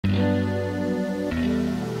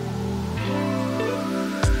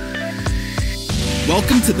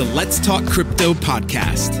Welcome to the Let's Talk Crypto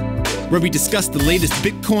podcast, where we discuss the latest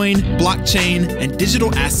Bitcoin, blockchain, and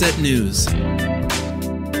digital asset news.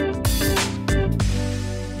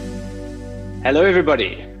 Hello,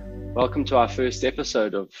 everybody. Welcome to our first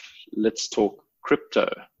episode of Let's Talk Crypto.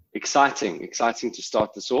 Exciting to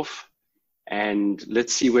start this off, and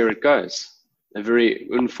let's see where it goes. A very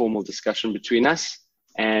informal discussion between us,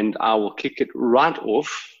 and I will kick it right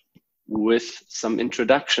off with some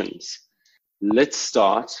introductions. Let's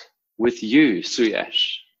start with you,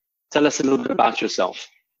 Suyash. Tell us a little bit about yourself.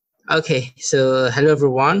 Okay, so hello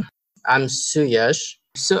everyone. I'm Suyash.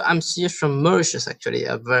 I'm Suyash from Mauritius, actually,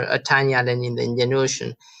 a tiny island in the Indian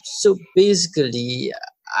Ocean. So basically,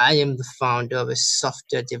 I am the founder of a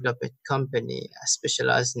software development company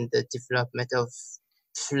specialized in the development of,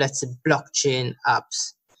 let's say, blockchain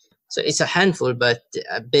apps. So it's a handful, but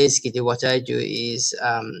basically what I do is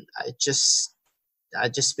I just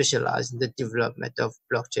specialize in the development of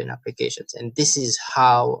blockchain applications, and this is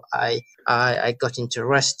how I got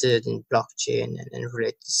interested in blockchain and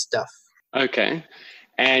related stuff. Okay,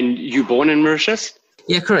 and you born in Mauritius?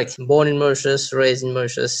 Yeah, correct. Born in Mauritius, raised in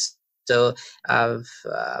Mauritius. So I've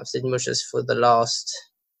stayed in Mauritius for the last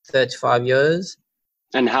 35 years.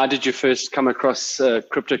 And how did you first come across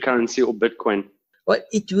cryptocurrency or Bitcoin? Well,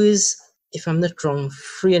 it was, if I'm not wrong,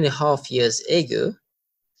 3.5 years ago.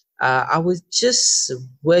 I was just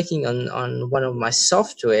working on one of my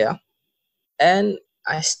software, and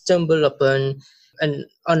I stumbled upon an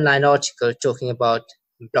online article talking about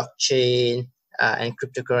blockchain and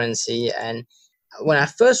cryptocurrency. And when I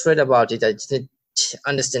first read about it, I didn't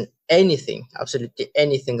understand anything, absolutely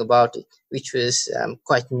anything about it, which was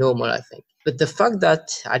quite normal, I think. But the fact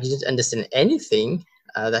that I didn't understand anything,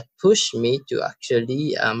 that pushed me to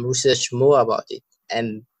actually research more about it.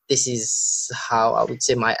 And this is how I would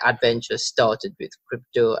say my adventure started with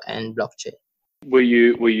crypto and blockchain. Were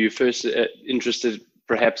you first interested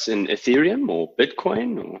perhaps in Ethereum or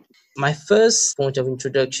Bitcoin? Or? My first point of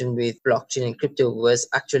introduction with blockchain and crypto was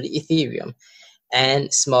actually Ethereum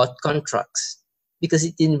and smart contracts, because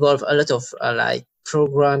it involved a lot of like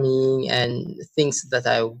programming and things that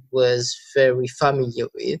I was very familiar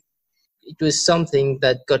with. It was something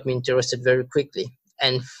that got me interested very quickly.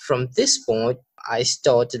 And from this point, I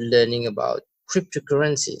started learning about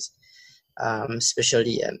cryptocurrencies,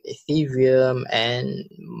 especially Ethereum and,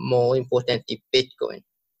 more importantly, Bitcoin.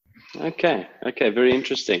 Okay, very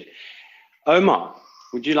interesting. Omar,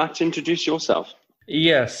 would you like to introduce yourself?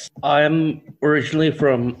 Yes, I'm originally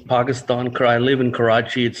from Pakistan. I live in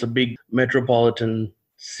Karachi. It's a big metropolitan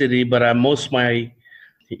city, but most of my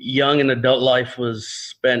young and adult life was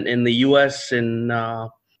spent in the U.S., in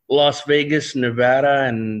Las Vegas, Nevada,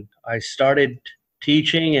 and I started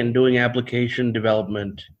teaching and doing application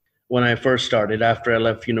development when I first started after I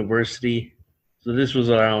left university. So this was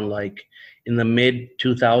around like in the mid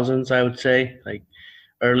 2000s, I would say, like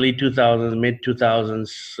early 2000s, mid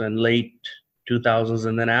 2000s, and late 2000s.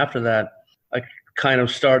 And then after that, I kind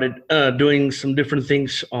of started doing some different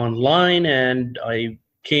things online, and I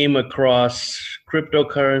came across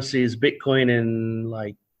cryptocurrencies, Bitcoin, in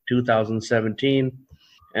like 2017.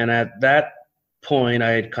 And at that point,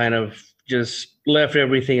 I had kind of just left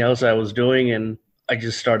everything else I was doing, and I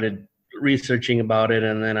just started researching about it.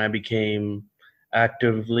 And then I became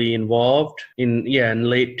actively involved in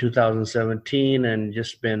late 2017, and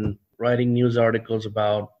just been writing news articles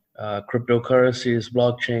about cryptocurrencies,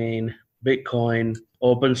 blockchain, Bitcoin,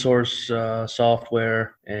 open source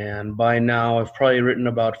software. And by now, I've probably written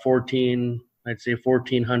about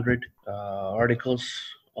 1,400 articles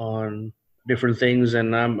on different things,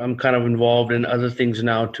 and I'm kind of involved in other things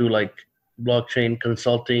now too, like blockchain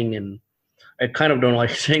consulting. And I kind of don't like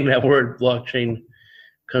saying that word, blockchain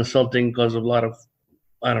consulting, because a lot of,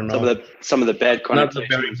 I don't know, some of the bad connotations. Not the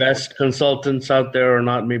very best consultants out there, or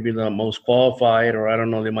not maybe the most qualified, or I don't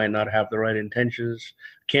know, they might not have the right intentions.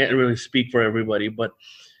 Can't really speak for everybody, but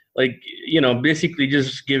like, basically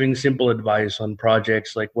just giving simple advice on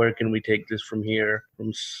projects, like where can we take this from here,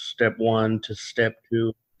 from step 1 to step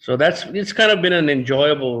 2. So it's kind of been an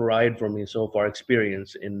enjoyable ride for me so far,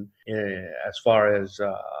 experience in as far as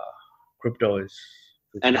crypto is.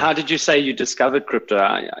 And how did you say you discovered crypto?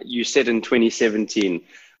 You said in 2017.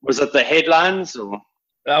 Was it the headlines or?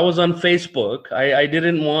 I was on Facebook. I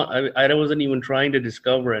wasn't even trying to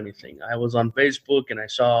discover anything. I was on Facebook and I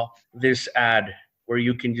saw this ad where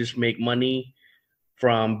you can just make money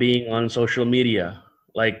from being on social media,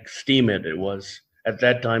 like Steemit. It was at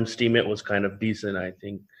that time, Steemit was kind of decent, I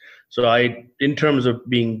think. So in terms of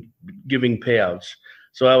giving payouts.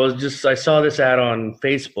 So I saw this ad on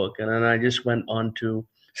Facebook, and then I just went on to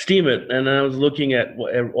Steemit, and I was looking at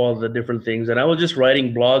all the different things, and I was just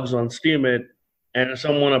writing blogs on Steemit, and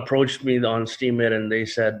someone approached me on Steemit, and they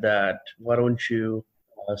said that, why don't you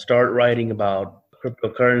start writing about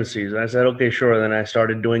cryptocurrencies? And I said, okay, sure. Then I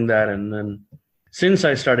started doing that, and then since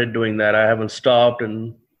I started doing that, I haven't stopped,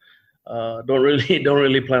 and don't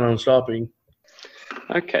really plan on stopping.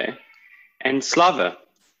 Okay. And Slava,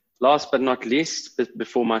 last but not least,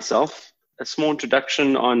 before myself, a small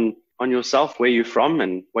introduction on yourself, where you're from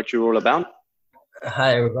and what you're all about.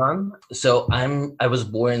 Hi everyone. So I was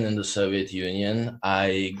born in the Soviet Union.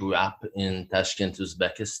 I grew up in Tashkent,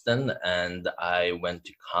 Uzbekistan, and I went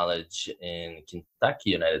to college in Kentucky,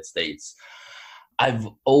 United States. I've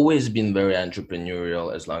always been very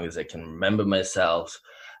entrepreneurial as long as I can remember myself.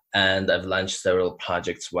 And I've launched several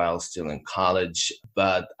projects while still in college,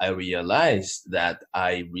 but I realized that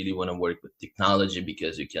I really want to work with technology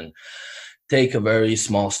because you can take a very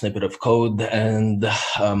small snippet of code and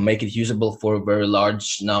make it usable for a very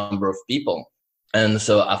large number of people. And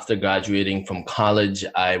so after graduating from college,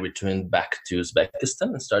 I returned back to Uzbekistan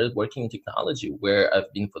and started working in technology, where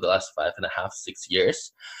I've been for the last 5.5, 6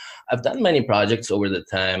 years. I've done many projects over the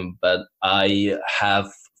time, but I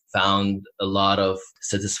have found a lot of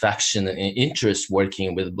satisfaction and interest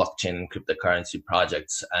working with blockchain and cryptocurrency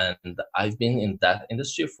projects. And I've been in that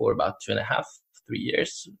industry for about 2.5, 3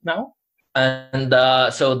 years now. And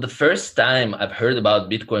so the first time I've heard about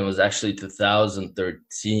Bitcoin was actually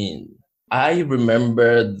 2013. I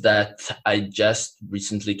remember that I just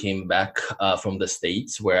recently came back from the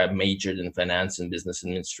States, where I majored in finance and business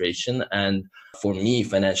administration. And for me,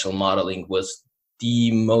 financial modeling was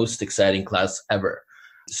the most exciting class ever.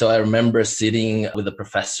 So I remember sitting with a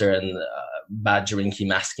professor and badgering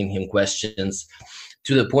him, asking him questions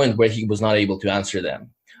to the point where he was not able to answer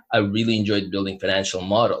them. I really enjoyed building financial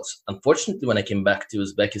models. Unfortunately, when I came back to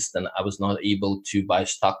Uzbekistan, I was not able to buy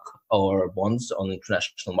stock or bonds on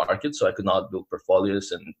international markets, so I could not build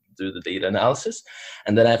portfolios and do the data analysis.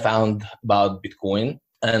 And then I found about Bitcoin.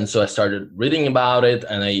 And so I started reading about it,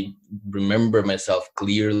 and I remember myself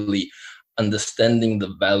clearly understanding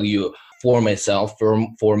the value for myself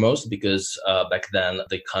foremost, because back then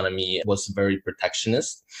the economy was very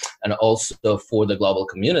protectionist, and also for the global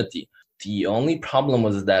community. The only problem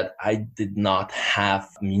was that I did not have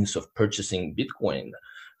means of purchasing Bitcoin.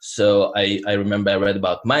 So I remember I read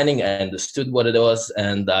about mining, I understood what it was,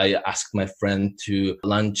 and I asked my friend to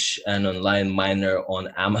launch an online miner on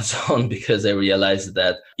Amazon because I realized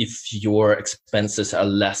that if your expenses are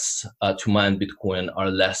less to mine Bitcoin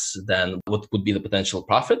are less than what would be the potential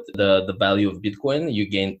profit, the value of Bitcoin, you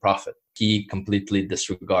gain profit. He completely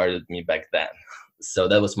disregarded me back then. So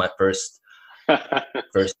that was my first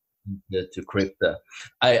to crypto.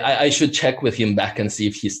 I should check with him back and see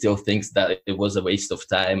if he still thinks that it was a waste of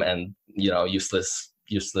time and useless.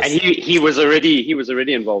 And he was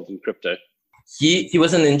already involved in crypto. He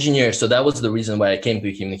was an engineer, so that was the reason why I came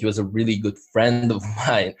to him. He was a really good friend of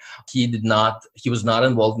mine. He was not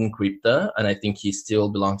involved in crypto, and I think he still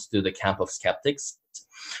belongs to the camp of skeptics.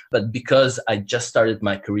 But because I just started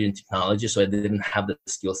my career in technology, so I didn't have the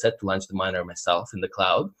skill set to launch the miner myself in the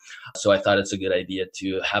cloud. So I thought it's a good idea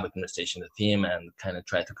to have a conversation with him and kind of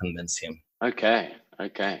try to convince him. Okay.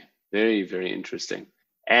 Very, very interesting.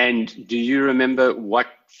 And do you remember what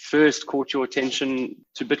first caught your attention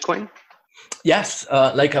to Bitcoin? Yes,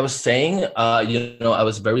 like I was saying, I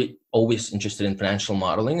was always interested in financial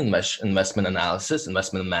modeling, investment analysis,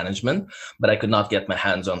 investment management, but I could not get my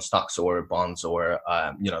hands on stocks or bonds or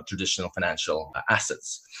traditional financial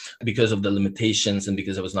assets because of the limitations and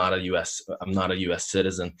because I'm not a U.S.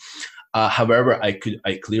 citizen. However, I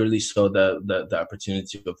clearly saw the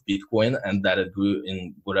opportunity of Bitcoin, and that it grew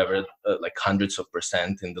in whatever like hundreds of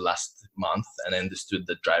percent in the last month, and I understood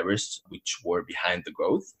the drivers which were behind the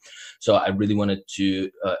growth. So I really wanted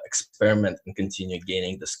to experiment and continue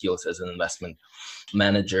gaining the skills as an investment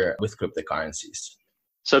manager with cryptocurrencies.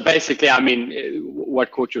 So basically, I mean,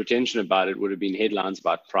 what caught your attention about it would have been headlines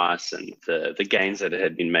about price and the gains that it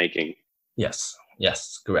had been making. Yes,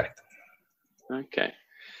 correct. Okay.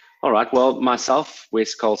 All right. Well, myself,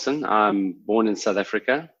 Wes Carlson, I'm born in South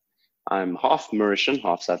Africa. I'm half Mauritian,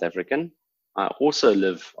 half South African. I also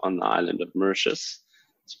live on the island of Mauritius,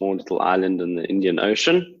 a small little island in the Indian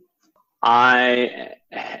Ocean. I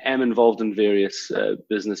am involved in various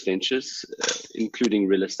business ventures, including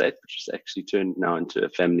real estate, which has actually turned now into a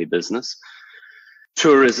family business,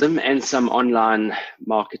 tourism, and some online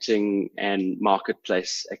marketing and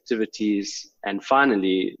marketplace activities, and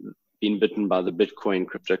finally, been bitten by the Bitcoin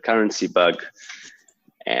cryptocurrency bug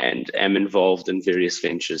and am involved in various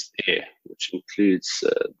ventures there, which includes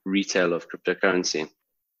retail of cryptocurrency.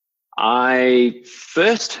 I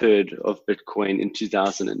first heard of Bitcoin in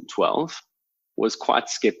 2012, was quite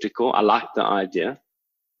skeptical. I liked the idea,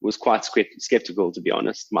 was quite skeptical, to be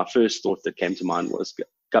honest. My first thought that came to mind was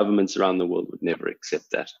governments around the world would never accept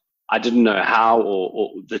that. I didn't know how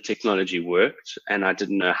or the technology worked, and I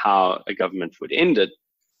didn't know how a government would end it.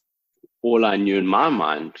 All I knew in my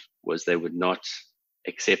mind was they would not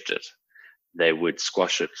accept it. They would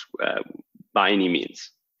squash it by any means.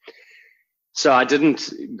 So I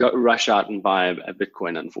didn't rush out and buy a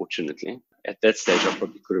Bitcoin, unfortunately. At that stage, I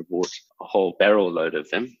probably could have bought a whole barrel load of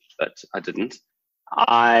them, but I didn't.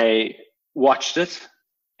 I watched it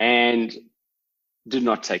and did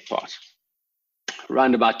not take part.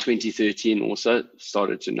 Around about 2013 also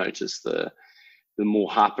started to notice the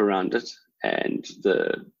more hype around it, and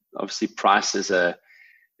the obviously price is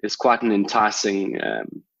quite an enticing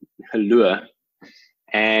allure,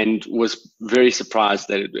 and was very surprised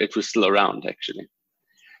that it was still around, actually.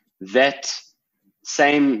 That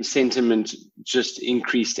same sentiment just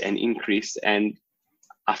increased and increased, and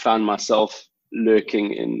I found myself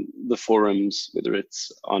lurking in the forums, whether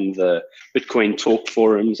it's on the Bitcoin Talk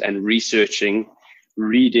forums, and researching,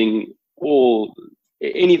 reading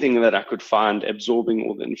anything that I could find, absorbing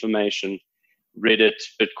all the information, Reddit,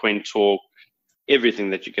 Bitcoin Talk, everything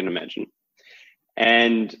that you can imagine,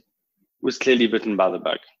 and was clearly bitten by the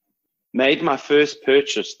bug. Made my first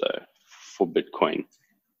purchase, though, for Bitcoin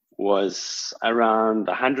was around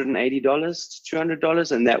 $180 to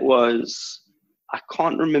 $200, and that was, I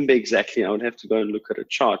can't remember exactly, I would have to go and look at a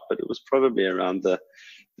chart, but it was probably around the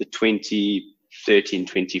 2013,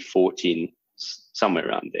 2014, somewhere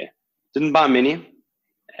around there. Didn't buy many,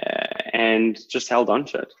 and just held on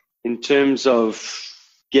to it. In terms of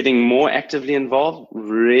getting more actively involved,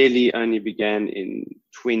 really only began in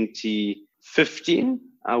 2015,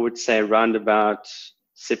 I would say around about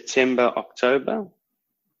September, October.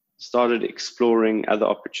 Started exploring other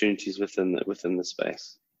opportunities within the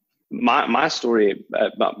space. My story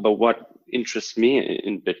about what interests me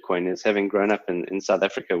in Bitcoin is having grown up in South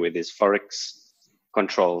Africa, where there's forex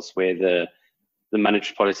controls, where the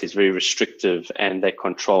monetary policy is very restrictive, and they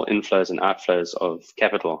control inflows and outflows of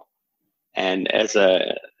capital. And as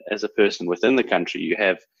a person within the country, you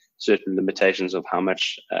have certain limitations of how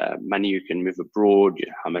much money you can move abroad,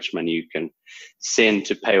 how much money you can send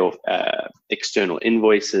to pay off external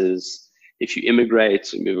invoices. If you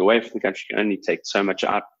immigrate and move away from the country, you can only take so much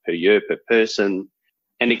out per year per person.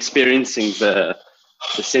 And experiencing the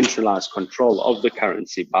centralized control of the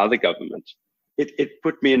currency by the government, it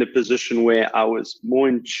put me in a position where I was more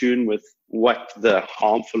in tune with what the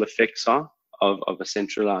harmful effects are of a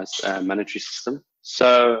centralized monetary system.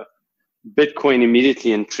 So Bitcoin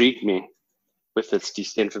immediately intrigued me with its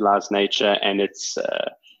decentralized nature and its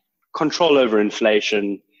control over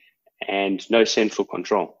inflation and no central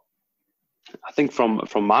control. I think from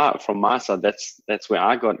my side, that's where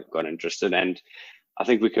I got interested, and I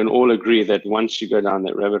think we can all agree that once you go down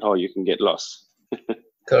that rabbit hole, you can get lost.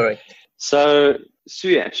 Correct. So,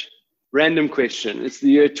 Suyash, random question. It's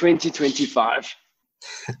the year 2025,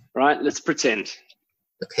 right? Let's pretend.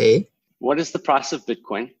 Okay. What is the price of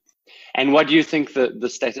Bitcoin? And what do you think the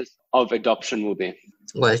status of adoption will be?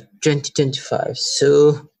 Well, 2025.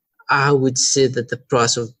 So I would say that the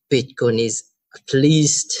price of Bitcoin is at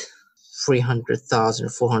least 300,000,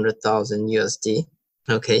 400,000 USD.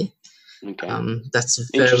 Okay. That's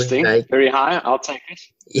very interesting. Very high. I'll take it.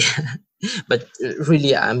 Yeah, but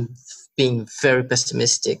really, I'm being very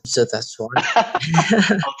pessimistic. So that's why.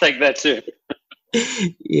 I'll take that too.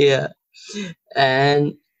 Yeah,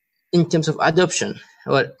 and in terms of adoption,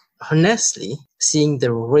 well, honestly, seeing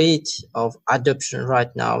the rate of adoption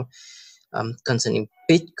right now concerning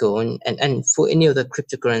Bitcoin and for any other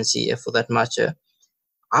cryptocurrency for that matter,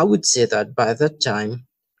 I would say that by that time,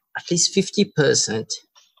 at least 50%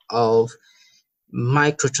 of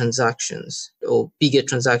microtransactions or bigger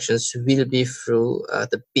transactions will be through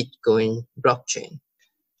the Bitcoin blockchain.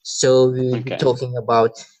 So we will be talking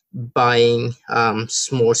about buying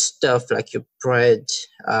small stuff like your bread,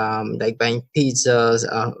 like buying pizzas,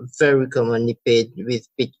 very commonly paid with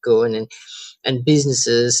Bitcoin, and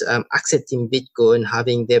businesses accepting Bitcoin,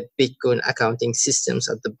 having their Bitcoin accounting systems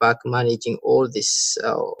at the back managing all this.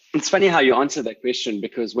 It's funny how you answer that question,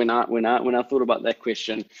 because when I thought about that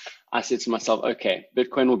question, I said to myself, okay,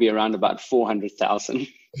 Bitcoin will be around about 400,000.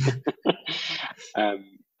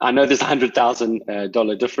 I know there's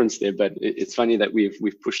 $100,000 difference there, but it's funny that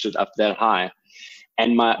we've pushed it up that high.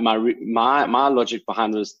 And my logic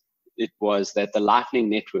behind it was that the Lightning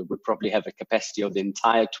Network would probably have a capacity of the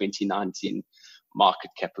entire 2019 market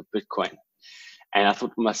cap of Bitcoin. And I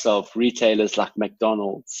thought to myself, retailers like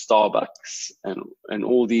McDonald's, Starbucks, and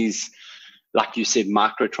all these, like you said,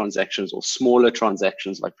 micro transactions or smaller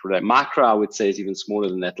transactions, like for that micro, I would say is even smaller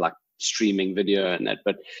than that, like streaming video and that,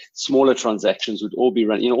 but smaller transactions would all be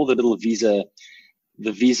running, all the little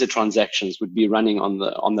the Visa transactions would be running on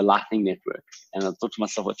the Lightning Network. And I thought to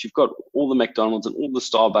myself, if you've got all the McDonald's and all the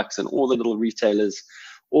Starbucks and all the little retailers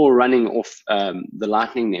all running off the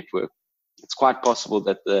Lightning Network, it's quite possible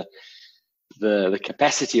that the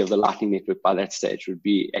capacity of the Lightning Network by that stage would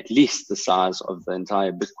be at least the size of the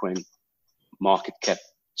entire Bitcoin market cap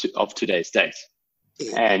of today's date.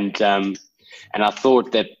 And I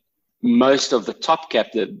thought that most of the top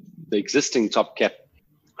cap, the existing top cap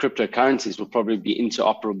cryptocurrencies will probably be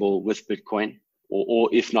interoperable with Bitcoin, or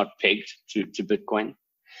if not pegged to Bitcoin,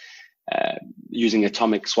 using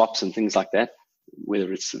atomic swaps and things like that,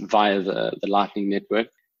 whether it's via the Lightning Network.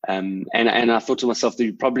 And I thought to myself that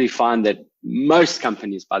you'd probably find that most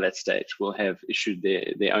companies by that stage will have issued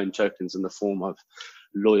their own tokens in the form of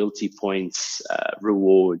loyalty points,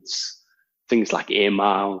 rewards, things like air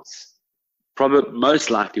miles. Probably most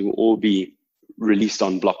likely will all be released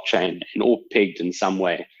on blockchain and all pegged in some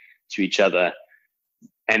way to each other,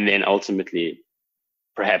 and then ultimately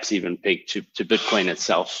perhaps even pegged to Bitcoin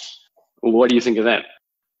itself. What do you think of that?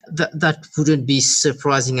 That wouldn't be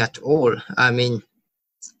surprising at all. I mean,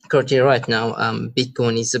 currently right now,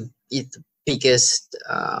 Bitcoin is the biggest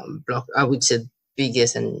block, I would say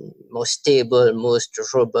biggest and most stable, most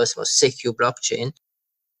robust, most secure blockchain.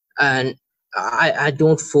 And I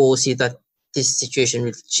don't foresee that this situation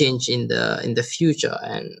will change in the future,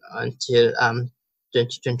 and until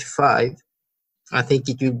 2025, I think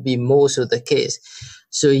it will be more so the case.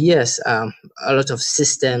 So yes, a lot of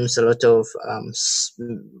systems, a lot of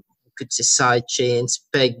could say side chains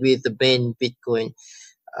pegged with the main Bitcoin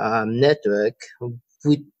network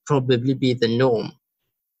would probably be the norm.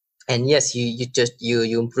 And yes,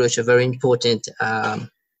 you approach a very important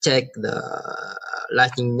tech, the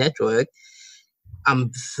Lightning Network.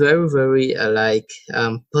 I'm very, very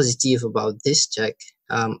positive about this tech.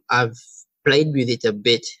 I've played with it a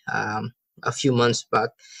bit a few months back,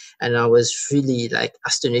 and I was really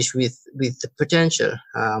astonished with the potential,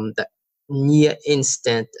 the near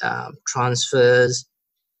instant transfers,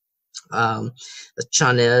 the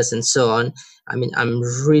channels, and so on. I mean, I'm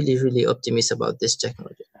really, really optimistic about this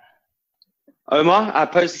technology. Omar, I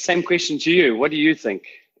pose the same question to you. What do you think?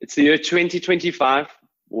 It's the year 2025.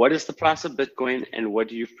 What is the price of Bitcoin, and what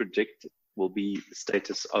do you predict will be the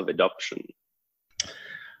status of adoption?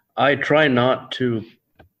 I try not to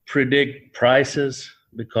predict prices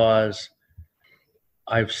because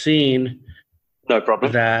I've seen no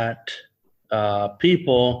problem that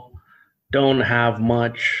people don't have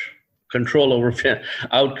much control over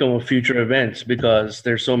outcome of future events because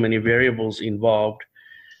there's so many variables involved.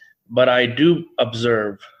 But I do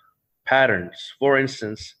observe patterns. For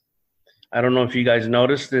instance, I don't know if you guys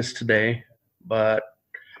noticed this today, but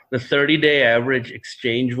the 30-day average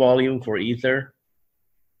exchange volume for Ether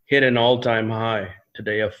hit an all-time high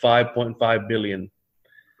today of 5.5 billion.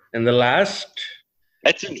 In the last...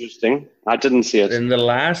 That's interesting. I didn't see it. In the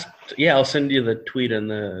last... Yeah, I'll send you the tweet and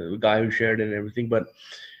the guy who shared it and everything. But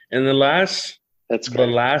in the last... That's great.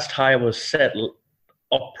 The last high was set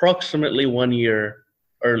approximately 1 year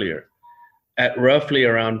earlier at roughly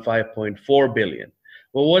around 5.4 billion.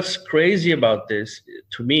 Well, what's crazy about this,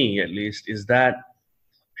 to me at least, is that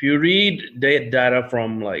if you read data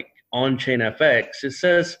from on-chain FX, it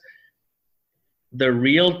says the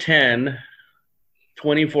real 10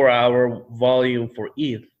 24-hour volume for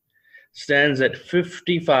ETH stands at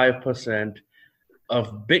 55%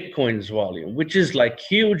 of Bitcoin's volume, which is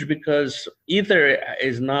huge because Ether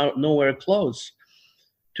is now nowhere close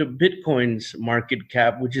to Bitcoin's market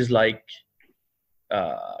cap, which is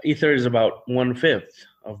Ether is about 1/5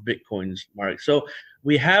 of Bitcoin's market. So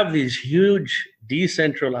we have these huge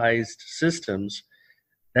decentralized systems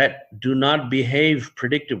that do not behave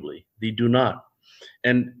predictably. They do not.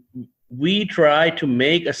 And we try to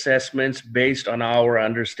make assessments based on our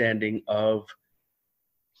understanding of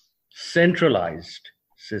centralized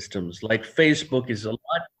systems. Like Facebook is a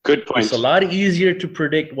lot. Good point. It's a lot easier to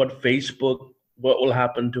predict what will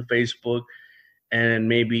happen to Facebook and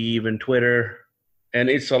maybe even Twitter. And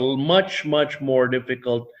it's a much, much more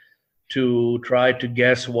difficult to try to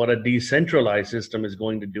guess what a decentralized system is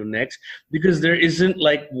going to do next, because there isn't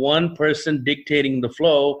one person dictating the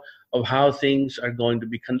flow of how things are going to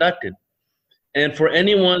be conducted. And for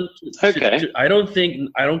anyone, I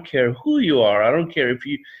don't care who you are. I don't care if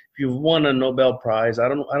you've won a Nobel Prize. I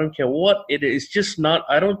don't care what it is. It's just not.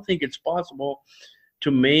 I don't think it's possible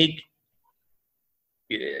to make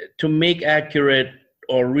to make accurate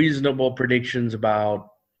or reasonable predictions about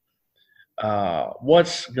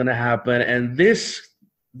what's going to happen. And this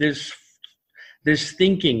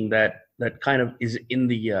thinking that kind of is in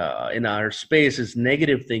the in our space is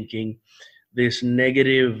negative thinking, this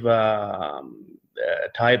negative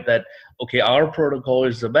type that, okay, our protocol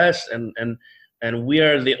is the best, and we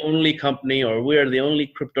are the only company, or we are the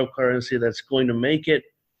only cryptocurrency that's going to make it.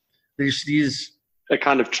 These a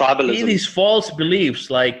kind of tribalism, these false beliefs,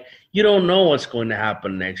 like you don't know what's going to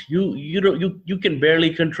happen next. You can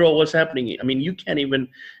barely control what's happening. I mean, you can't even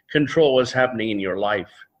control what's happening in your life.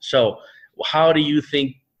 So how do you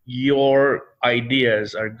think your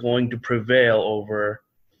ideas are going to prevail over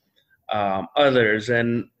others?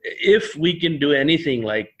 And if we can do anything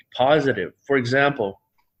like positive, for example,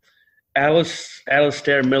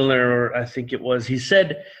 Alistair Milner, I think it was, he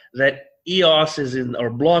said that EOS is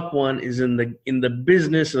Block One is in the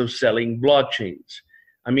business of selling blockchains.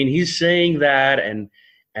 I mean, he's saying that,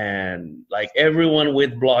 and like everyone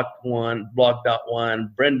with Block.one,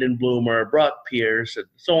 Brendan Bloomer, Brock Pierce, and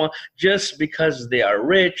so on, just because they are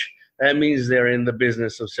rich, that means they're in the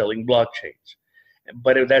business of selling blockchains.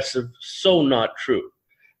 But that's so not true.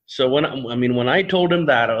 So when I told him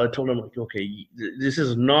that, I told him, okay, this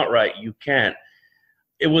is not right. You can't.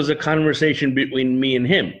 It was a conversation between me and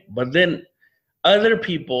him. But then other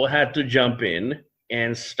people had to jump in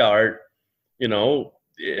and start,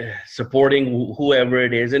 supporting whoever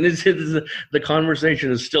it is. And the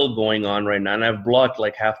conversation is still going on right now. And I've blocked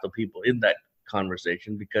like half the people in that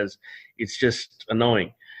conversation because it's just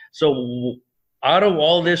annoying. So out of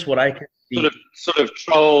all this, what I can see, sort of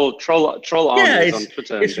troll armies on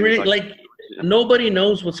Twitter. It's really like nobody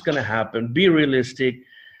knows what's going to happen. Be realistic.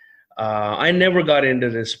 I never got into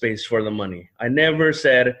this space for the money. I never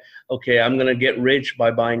said, okay, I'm going to get rich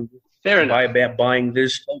by buying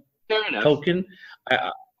this token.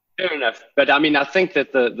 Fair enough. But I mean, I think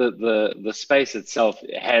that the space itself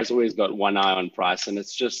has always got one eye on price, and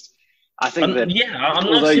it's just, I think that I'm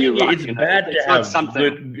not saying it's bad to have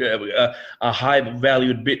good, a high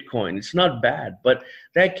valued Bitcoin. It's not bad, but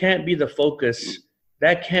that can't be the focus.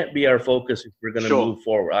 That can't be our focus if we're going to move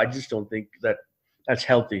forward. I just don't think that's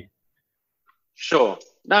healthy. Sure.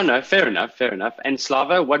 No, fair enough. And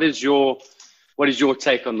Slava, what is your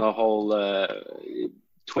take on the whole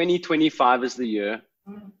 2025 is the year?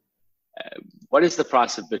 What is the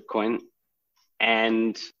price of Bitcoin,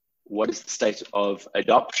 and what is the state of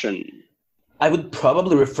adoption? I would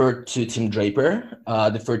probably refer to Tim Draper,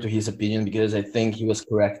 defer to his opinion, because I think he was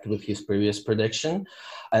correct with his previous prediction.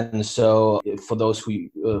 And so for those who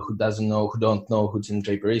don't know who Tim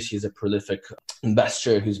Draper is, he's a prolific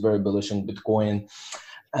investor who's very bullish on Bitcoin.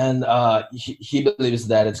 And he believes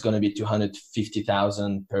that it's going to be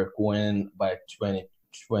 250,000 per coin by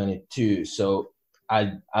 2022. So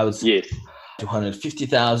I would say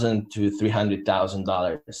 $250,000 to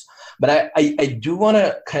 $300,000. But I do want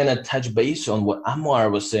to kind of touch base on what Omar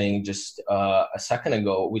was saying just a second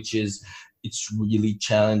ago, which is it's really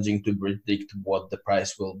challenging to predict what the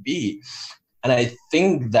price will be. And I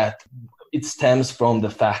think that it stems from the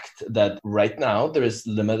fact that right now there is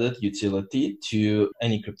limited utility to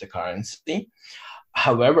any cryptocurrency.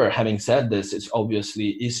 However, having said this, it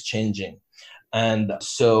obviously is changing. And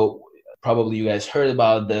so probably you guys heard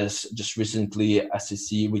about this just recently.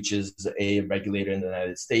 SEC, which is a regulator in the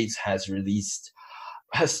United States, has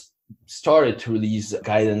started to release a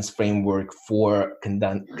guidance framework for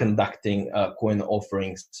conducting coin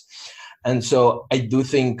offerings. And so I do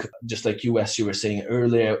think, just like you, Wes, you were saying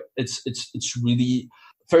earlier, it's really,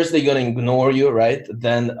 first they're going to ignore you, right?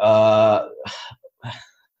 Then I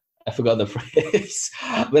forgot the phrase,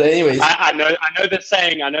 but anyways, I know the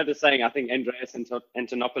saying. I think Andreas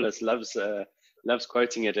Antonopoulos loves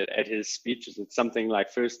quoting it at his speeches. It's something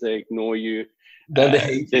like, first they ignore you, then they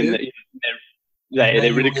hate you,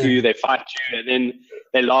 they ridicule you, they fight you, and then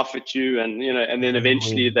they laugh at you, and and then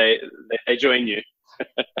eventually they join you.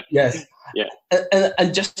 Yes. Yeah.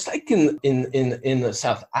 And just like in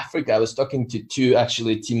South Africa, I was talking to two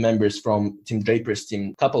actually team members from Tim Draper's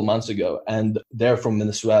team a couple months ago, and they're from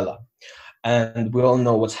Venezuela. And we all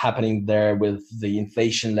know what's happening there with the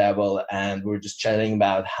inflation level. And we're just chatting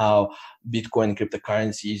about how Bitcoin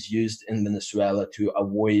cryptocurrency is used in Venezuela to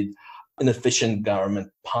avoid inefficient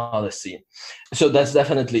government policy. So that's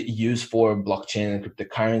definitely used for blockchain and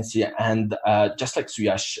cryptocurrency. And just like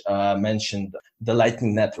Suyash mentioned, the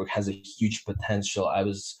Lightning Network has a huge potential. I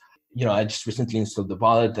just recently installed the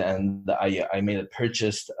wallet, and I made a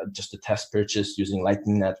purchase, just a test purchase using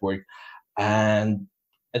Lightning Network. And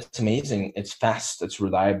it's amazing. It's fast, it's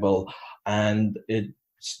reliable, and it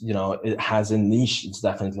it has a niche. It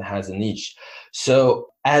definitely has a niche. So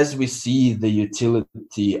as we see the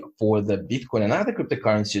utility for the Bitcoin and other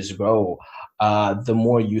cryptocurrencies grow, the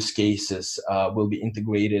more use cases will be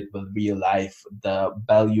integrated with real life, the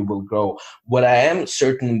value will grow. What I am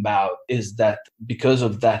certain about is that because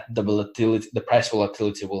of that, the volatility, the price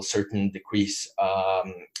volatility will certainly decrease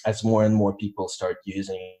as more and more people start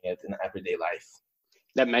using it in everyday life.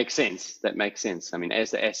 That makes sense. That makes sense. I mean,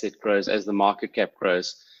 as the asset grows, as the market cap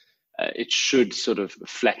grows, it should sort of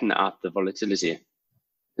flatten out the volatility.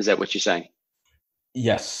 Is that what you're saying?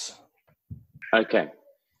 Yes. Okay.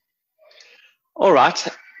 All right.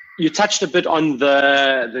 You touched a bit on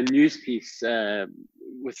the news piece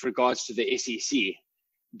with regards to the SEC.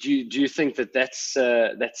 Do you think that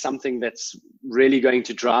that's something that's really going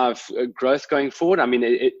to drive growth going forward? I mean,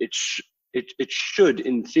 it should,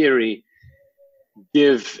 in theory,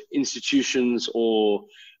 give institutions or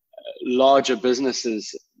larger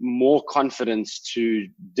businesses more confidence to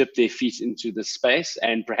dip their feet into the space,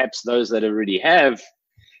 and perhaps those that already have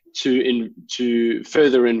to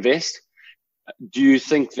further invest. Do you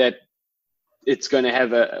think that it's going to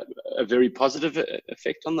have a very positive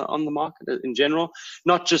effect on the market in general,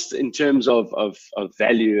 not just in terms of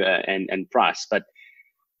value and price, but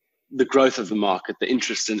the growth of the market, the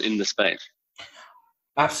interest in the space?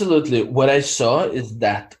 Absolutely. What I saw is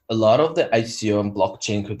that a lot of the ICO and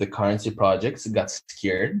blockchain cryptocurrency projects got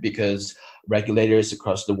scared because regulators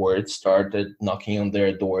across the world started knocking on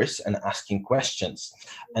their doors and asking questions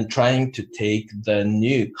and trying to take the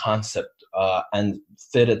new concept and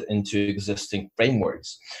fit it into existing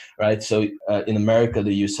frameworks, right? So in America,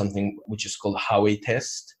 they use something which is called Howey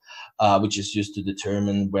test, which is used to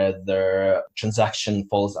determine whether transaction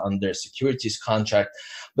falls under securities contract.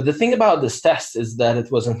 But the thing about this test is that it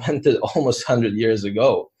was invented almost 100 years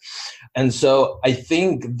ago. And so I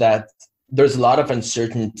think that there's a lot of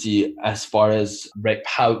uncertainty as far as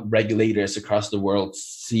how regulators across the world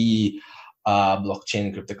see blockchain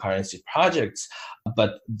and cryptocurrency projects.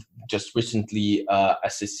 But just recently,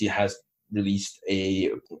 SEC has released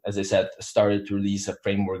as I said, started to release a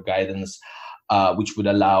framework guidance which would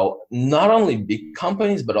allow not only big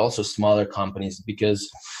companies, but also smaller companies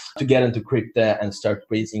to get into crypto and start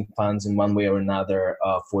raising funds in one way or another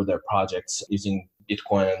for their projects using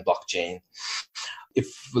Bitcoin and blockchain. If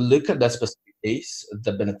we look at that specific case,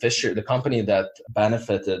 the company that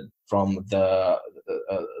benefited from the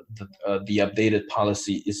updated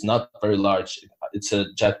policy is not very large. It's a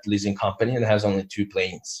jet leasing company and has only 2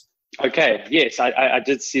 planes. Okay. Yes, I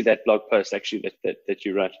did see that blog post actually that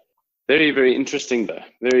you wrote. Very, very interesting though.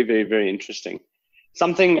 Very, very, very interesting.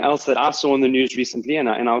 Something else that I saw in the news recently, and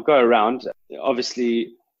I'll go around.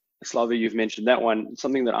 Obviously, Slava, you've mentioned that one.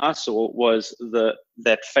 Something that I saw was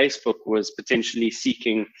that Facebook was potentially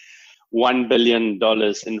seeking $1 billion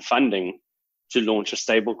in funding to launch a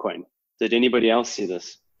stablecoin. Did anybody else see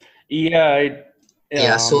this? Yeah,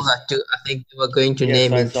 I saw that too. I think they were going to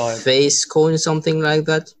name it Facecoin, something like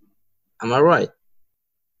that. Am I right?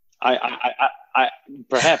 I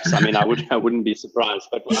perhaps. I mean, I wouldn't be surprised.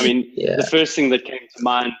 But I mean, The first thing that came to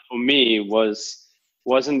mind for me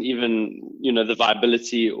wasn't even the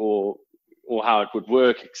viability or how it would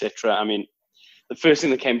work, etc. I mean, the first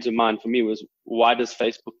thing that came to mind for me was, why does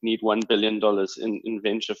Facebook need $1 billion in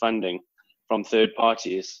venture funding from third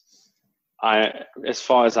parties? As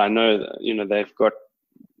far as I know, they've got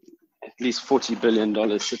at least $40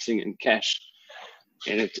 billion sitting in cash,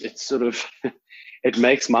 and it's sort of it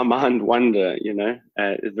makes my mind wonder.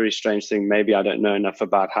 A very strange thing. Maybe I don't know enough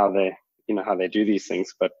about how they do these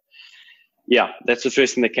things, but yeah, that's the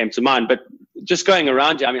first thing that came to mind. But just going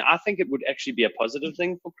around here, I mean, I think it would actually be a positive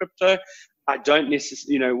thing for crypto. I don't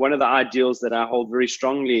necessarily, one of the ideals that I hold very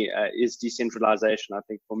strongly is decentralization. I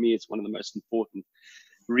think for me, it's one of the most important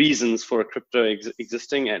reasons for a crypto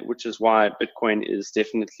existing, and which is why Bitcoin is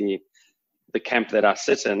definitely the camp that I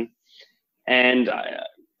sit in. And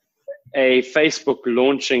a Facebook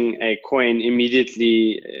launching a coin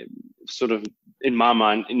immediately sort of, in my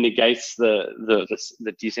mind, negates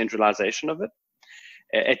the decentralization of it,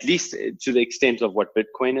 at least to the extent of what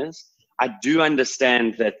Bitcoin is. I do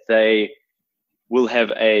understand that they will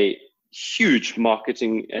have a huge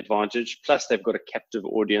marketing advantage, plus they've got a captive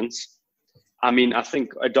audience. I mean, I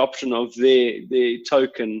think adoption of their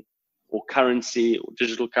token or currency or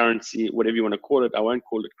digital currency, whatever you want to call it, I won't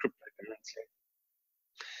call it cryptocurrency.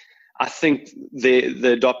 I think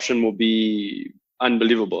the adoption will be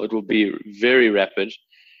unbelievable. It will be very rapid,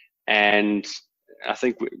 and I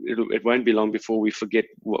think it won't be long before we forget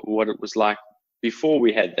what it was like before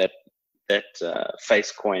we had that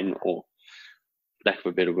face coin, or lack of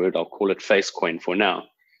a better word, I'll call it face coin for now.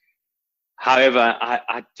 However,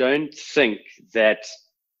 I don't think that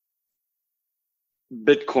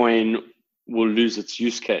Bitcoin will lose its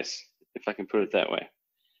use case, if I can put it that way.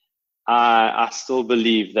 I still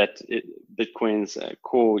believe that Bitcoin's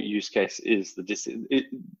core use case is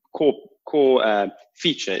core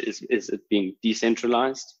feature is it being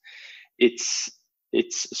decentralized. Its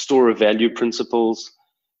store of value principles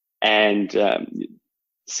and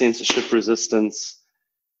censorship resistance,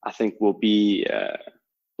 I think, will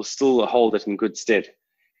still hold it in good stead.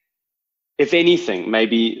 If anything,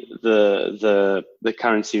 maybe the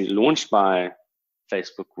currency launched by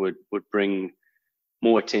Facebook would bring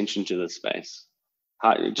more attention to this space.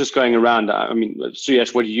 Just going around, I mean,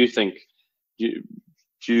 Suyash, what do you think? Do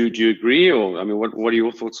you agree, or I mean, what are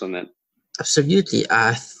your thoughts on that? Absolutely,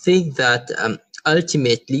 I think that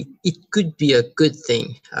ultimately it could be a good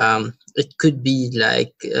thing. It could be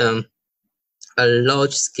like a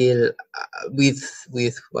large scale with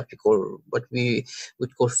what we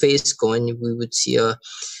would call face coin. We would see a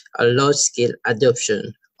large scale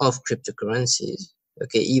adoption of cryptocurrencies.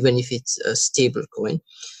 Okay, even if it's a stable coin.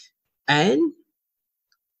 And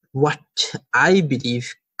what I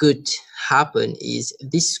believe could happen is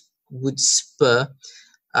this would spur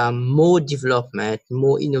more development,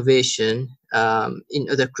 more innovation in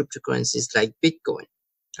other cryptocurrencies like Bitcoin.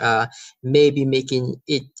 Maybe making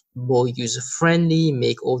it more user-friendly,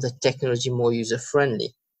 make all the technology more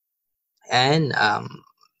user-friendly. And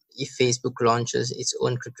if Facebook launches its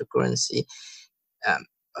own cryptocurrency,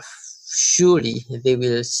 surely they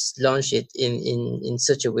will launch it in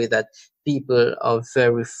such a way that people are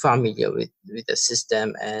very familiar with the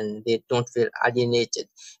system and they don't feel alienated.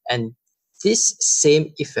 And this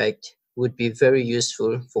same effect would be very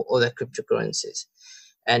useful for other cryptocurrencies.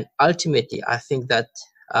 And ultimately, I think that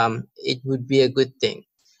it would be a good thing.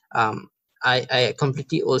 I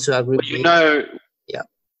completely also agree with... Yeah.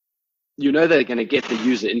 You know they're going to get the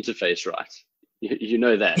user interface right. You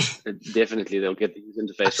know that. Definitely they'll get the user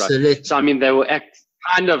interface Absolutely. right. So, I mean, they will act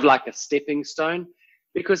kind of like a stepping stone,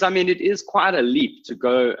 because, I mean, it is quite a leap to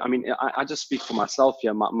go. I mean, I just speak for myself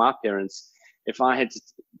here, my parents. If I had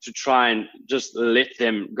to try and just let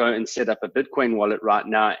them go and set up a Bitcoin wallet right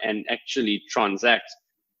now and actually transact,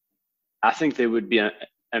 I think there would be a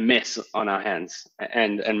mess on our hands,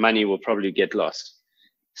 and money will probably get lost.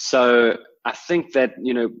 So I think that,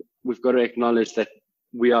 you know, we've got to acknowledge that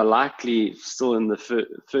we are likely still in the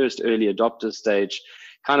first early adopter stage,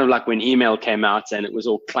 kind of like when email came out and it was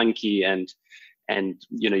all clunky and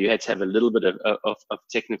you know, you had to have a little bit of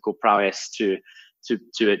technical prowess to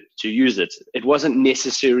use it. It wasn't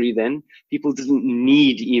necessary then. People didn't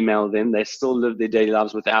need email then. They still lived their daily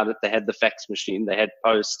lives without it. They had the fax machine, they had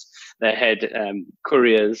post, they had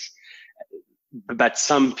couriers, but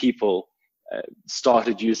some people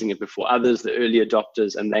started using it before others, the early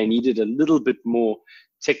adopters, and they needed a little bit more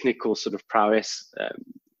technical sort of prowess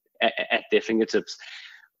at their fingertips.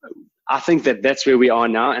 I think that that's where we are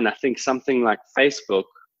now, and I think something like Facebook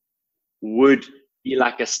would be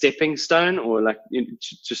like a stepping stone, or like, you know,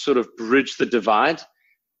 to sort of bridge the divide,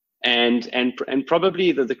 and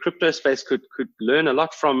probably the crypto space could learn a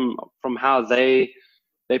lot from how they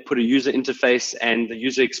put a user interface and the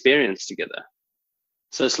user experience together.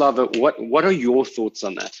 So, Slava, what are your thoughts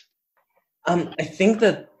on that? I think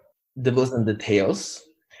that devil's in details.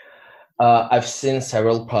 I've seen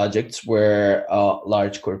several projects where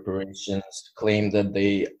large corporations claim that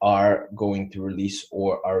they are going to release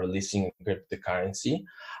or are releasing cryptocurrency,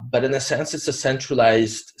 but in a sense, it's a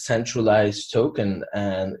centralized token,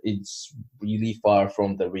 and it's really far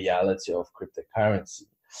from the reality of cryptocurrency.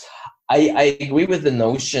 I agree with the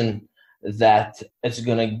notion that it's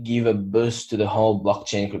going to give a boost to the whole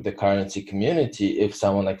blockchain cryptocurrency community if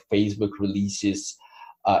someone like Facebook releases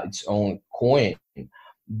its own coin.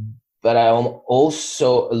 But I'm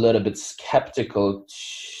also a little bit skeptical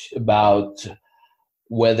about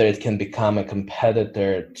whether it can become a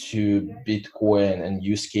competitor to Bitcoin and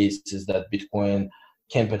use cases that Bitcoin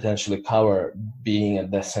can potentially cover, being a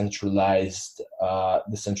decentralized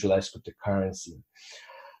cryptocurrency.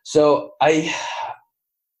 So I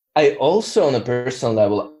also, on a personal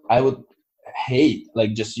level, I would hate,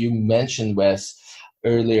 like just you mentioned, Wes,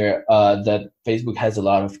 earlier, that Facebook has a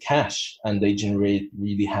lot of cash and they generate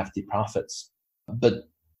really hefty profits. But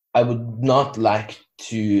I would not like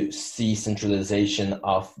to see centralization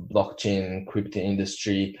of blockchain crypto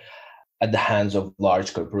industry at the hands of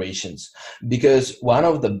large corporations, because one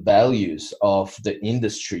of the values of the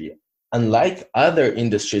industry, unlike other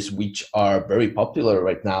industries which are very popular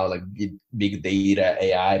right now, like big data,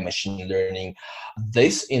 AI, machine learning,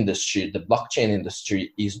 this industry, the blockchain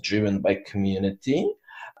industry, is driven by community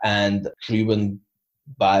and driven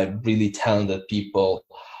by really talented people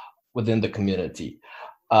within the community.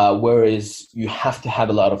 Whereas you have to have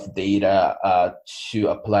a lot of data to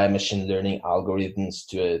apply machine learning algorithms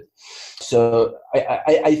to it. So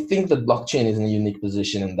I think that blockchain is in a unique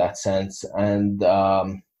position in that sense. And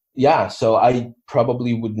so I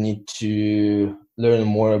probably would need to learn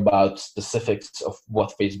more about specifics of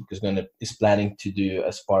what Facebook is planning to do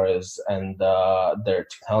as far as their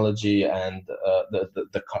technology and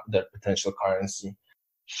the potential currency.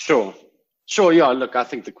 Sure. Yeah. Look, I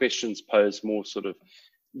think the questions posed more sort of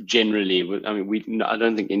generally. I mean, I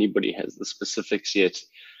don't think anybody has the specifics yet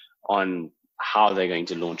on how they're going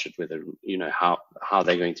to launch it, whether how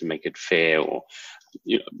they're going to make it fair, or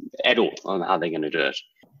at all on how they're going to do it.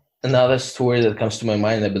 Another story that comes to my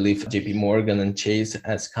mind, I believe JP Morgan and Chase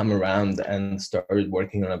has come around and started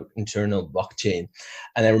working on an internal blockchain.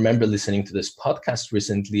 And I remember listening to this podcast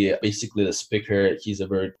recently. Basically, the speaker, he's a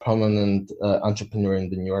very prominent entrepreneur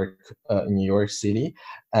in New York City.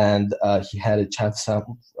 And he had a chat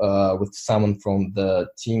with someone from the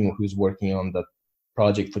team who's working on the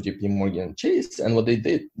project for JP Morgan and Chase. And what they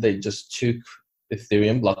did, they just took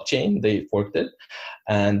Ethereum blockchain, they forked it,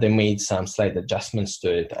 and they made some slight adjustments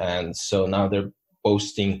to it. And so now they're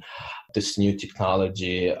boasting this new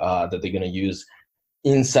technology that they're going to use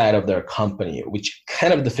inside of their company, which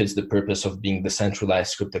kind of defeats the purpose of being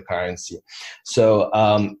decentralized cryptocurrency. So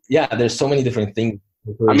there's so many different things.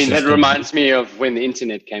 I mean, that reminds me of when the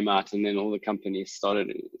internet came out, and then all the companies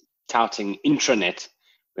started touting intranet.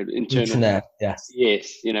 Internet, yes.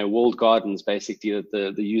 Yes, walled gardens, basically,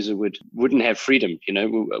 that the user wouldn't have freedom,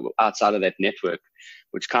 outside of that network,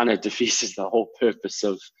 which kind of defeats the whole purpose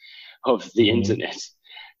of the internet.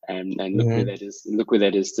 And look where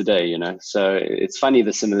that is today, So it's funny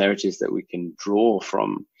the similarities that we can draw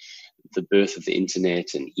from the birth of the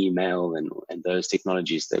internet and email and those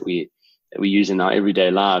technologies that we use in our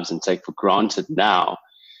everyday lives and take for granted now,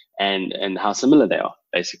 and how similar they are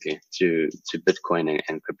basically to Bitcoin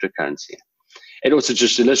and cryptocurrency. It also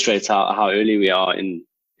just illustrates how early we are in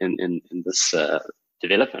this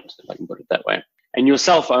development, if I can put it that way. And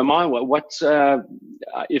yourself, Omar, what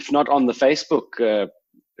if not on the Facebook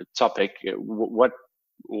topic,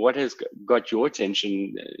 what has got your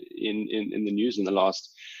attention in the news in the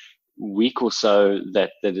last week or so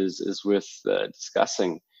that is worth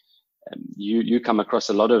discussing? You come across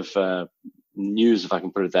a lot of news, if I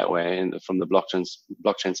can put it that way, and from the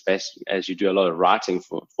blockchain space, as you do a lot of writing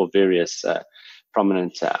for various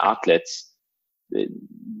prominent outlets.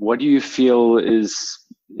 What do you feel is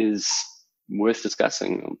worth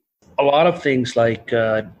discussing? A lot of things, like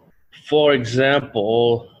for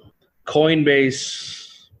example,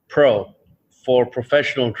 Coinbase Pro for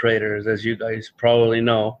professional traders, as you guys probably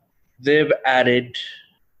know, they've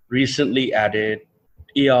recently added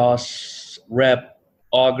EOS Rep,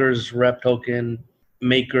 Augur's Rep token,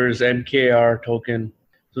 Maker's MKR token.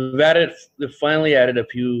 So they finally added a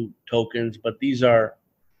few tokens, but these are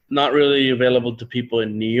not really available to people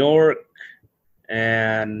in New York.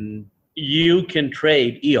 And you can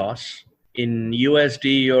trade EOS in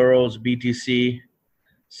USD, Euros, BTC.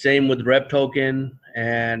 Same with Rep token.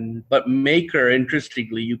 But Maker,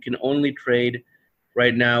 interestingly, you can only trade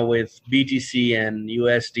right now with BTC and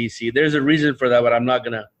USDC. There's a reason for that, but I'm not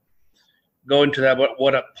going to go into that. But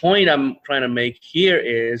what a point I'm trying to make here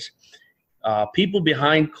is people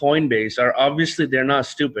behind Coinbase are obviously, they're not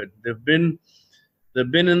stupid. They've been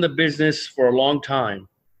in the business for a long time,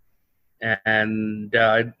 and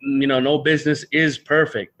no business is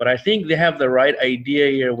perfect. But I think they have the right idea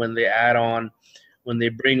here when they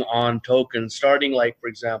bring on tokens, starting, like, for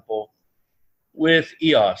example, with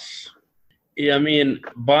EOS. I mean,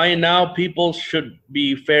 by now people should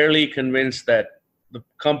be fairly convinced that the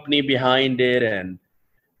company behind it and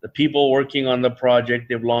the people working on the project,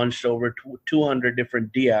 they've launched over 200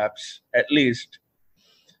 different dApps at least.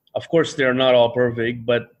 Of course, they're not all perfect,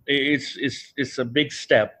 but it's a big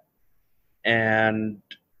step, and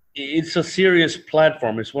it's a serious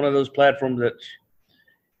platform. It's one of those platforms that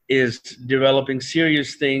is developing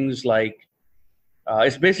serious things. Like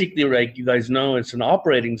it's basically, like you guys know, it's an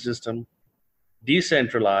operating system,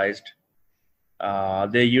 decentralized.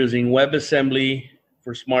 They're using WebAssembly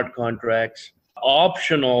for smart contracts,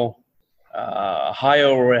 optional high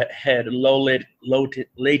overhead, low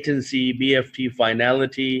latency BFT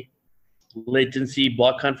finality, latency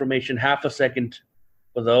block confirmation, half a second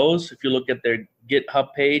for those. If you look at their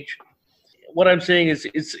GitHub page, what I'm saying is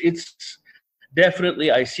it's definitely,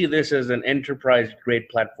 I see this as an enterprise grade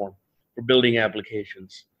platform for building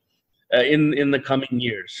applications in the coming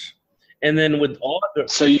years. And then with all the,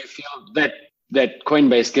 so you feel that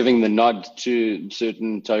Coinbase giving the nod to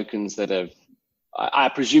certain tokens that have I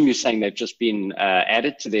presume you're saying they've just been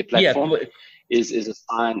added to their platform. Yeah, is a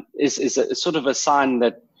sign, is a sort of a sign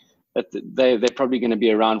that they're probably going to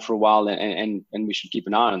be around for a while, and we should keep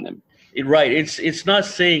an eye on them. right. It's not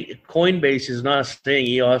saying Coinbase is not saying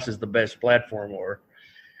EOS is the best platform or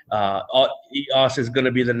EOS is going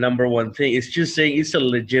to be the number one thing. It's just saying it's a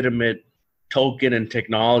legitimate token and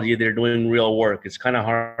technology. They're doing real work. It's kind of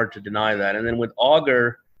hard to deny that. And then with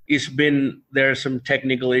Augur, there are some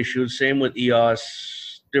technical issues. Same with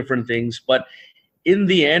EOS, different things. But in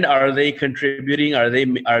the end, are they contributing? Are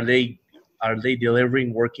they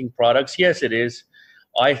delivering working products? Yes, it is.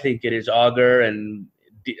 I think it is Augur, and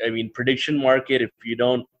I mean prediction market. If you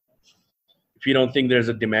don't think there's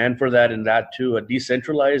a demand for that, and that too, a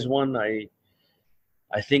decentralized one, I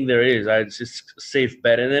think there is. It's just a safe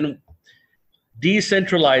bet. And then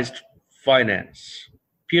decentralized finance,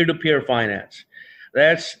 peer-to-peer finance.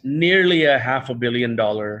 That's nearly a $500 million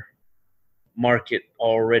market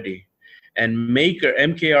already. And Maker,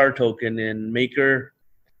 MKR token and Maker,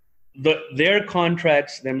 their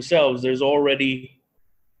contracts themselves, there's already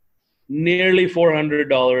nearly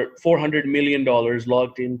 $400 million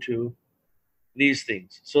logged into these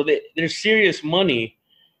things. So there's serious money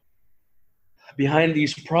behind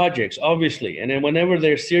these projects, obviously. And then whenever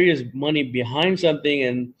there's serious money behind something,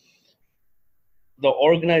 and the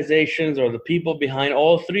organizations or the people behind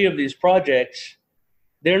all three of these projects,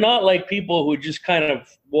 they're not like people who just kind of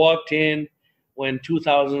walked in when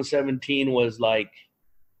 2017 was like,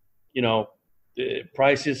 the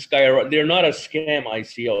prices skyrocket. They're not a scam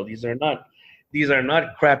ICO. These are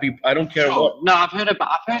not crappy. I don't care what. No, I've heard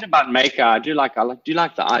about Maker. I do like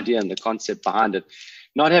the idea and the concept behind it.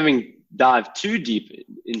 Not having dived too deep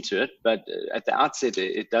into it, but at the outset,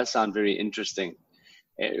 it does sound very interesting.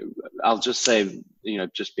 I'll just say,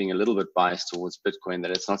 just being a little bit biased towards Bitcoin,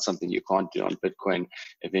 that it's not something you can't do on Bitcoin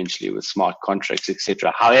eventually with smart contracts,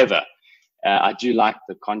 etc. However, I do like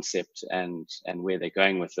the concept and where they're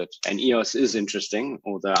going with it. And EOS is interesting,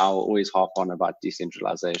 although I'll always harp on about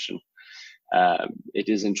decentralization. It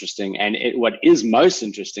is interesting. And what is most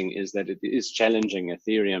interesting is that it is challenging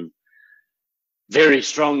Ethereum very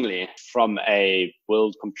strongly from a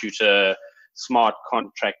world computer smart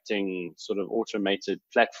contracting sort of automated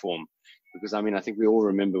platform. Because I think we all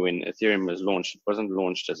remember when Ethereum was launched, it wasn't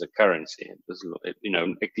launched as a currency. It was,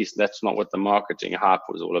 at least that's not what the marketing hype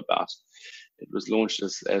was all about. It was launched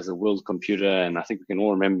as a world computer, and I think we can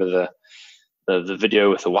all remember the video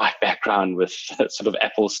with the white background with sort of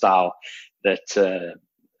Apple style that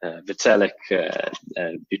Vitalik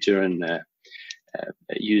Buterin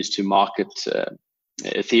used to market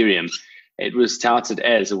Ethereum. It was touted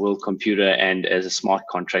as a world computer and as a smart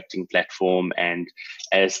contracting platform and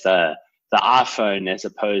as the iPhone, as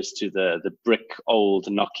opposed to the brick old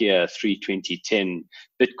Nokia 3210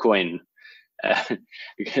 Bitcoin.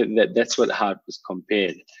 That's how it was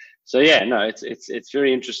compared. So yeah, no, it's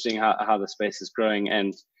very interesting how the space is growing,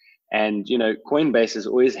 and Coinbase has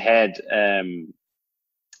always had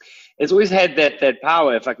that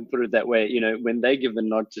power, if I can put it that way. When they give the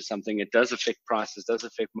nod to something, it does affect prices, does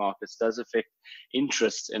affect markets, does affect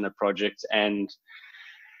interest in a project, and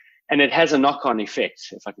it has a knock-on effect,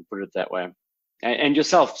 if I can put it that way. And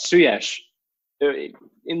yourself, Suyash,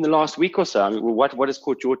 in the last week or so, what has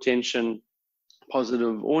caught your attention,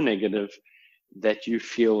 positive or negative, that you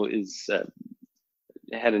feel is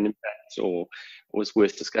had an impact or was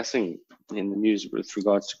worth discussing in the news with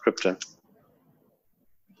regards to crypto?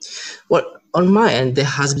 Well, on my end, there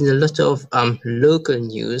has been a lot of local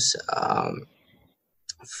news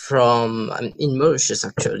from in Mauritius,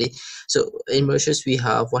 actually. So in Mauritius, we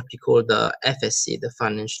have what we call the FSC, the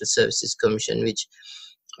Financial Services Commission, which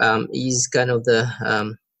is kind of the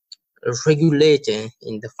regulator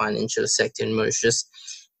in the financial sector in Mauritius.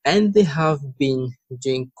 And they have been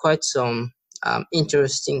doing quite some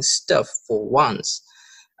interesting stuff for once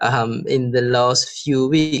in the last few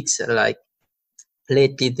weeks. Like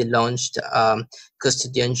lately, they launched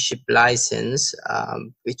custodianship license,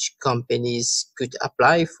 which companies could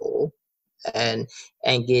apply for and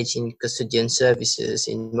engage in custodian services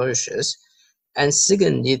in Mauritius. And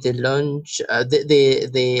secondly, they launched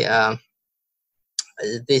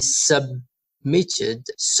they submitted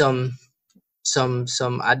some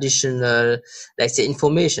additional, let's say,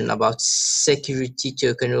 information about security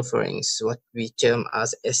token offerings, what we term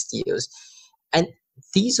as STOs. And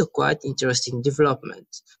these are quite interesting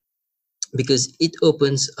developments because it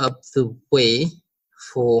opens up the way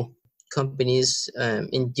for companies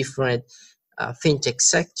in different fintech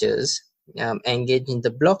sectors engaged in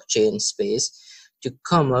the blockchain space to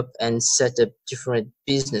come up and set up different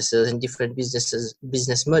businesses and different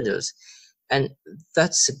business models. And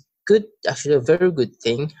that's a actually a very good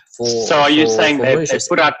thing for. So are you saying for they've Mauritius.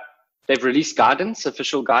 they've released guidance,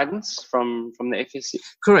 official guidance from the FSC?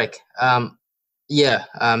 Correct. Yeah.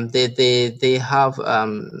 They have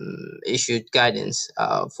issued guidance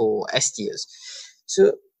for STOs.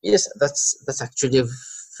 So yes, that's actually a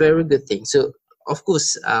very good thing. So of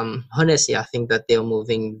course, honestly, I think that they are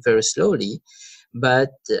moving very slowly,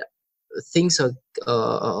 but things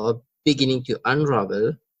are beginning to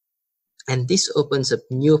unravel, and this opens up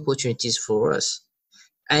new opportunities for us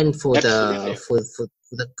and for Absolutely.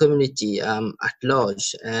 the community at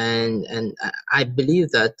large. And I believe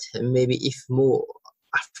that maybe if more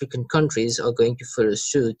African countries are going to follow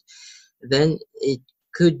suit, then it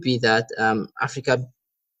could be that Africa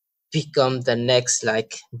become the next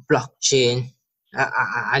like blockchain.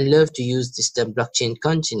 I love to use this term, blockchain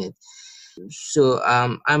continent. So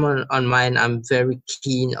I'm on mine. I'm very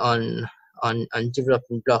keen on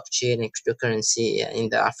developing blockchain and cryptocurrency in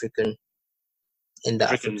the African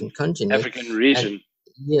continent. African region. And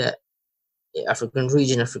yeah, African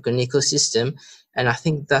region, African ecosystem, and I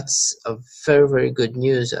think that's a very, very good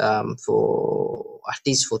news for at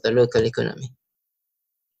least for the local economy.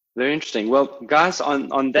 Very interesting. Well, guys,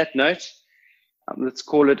 on that note, let's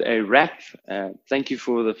call it a wrap. Thank you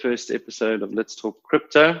for the first episode of Let's Talk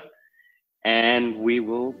Crypto, and we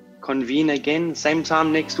will convene again same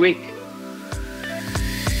time next week.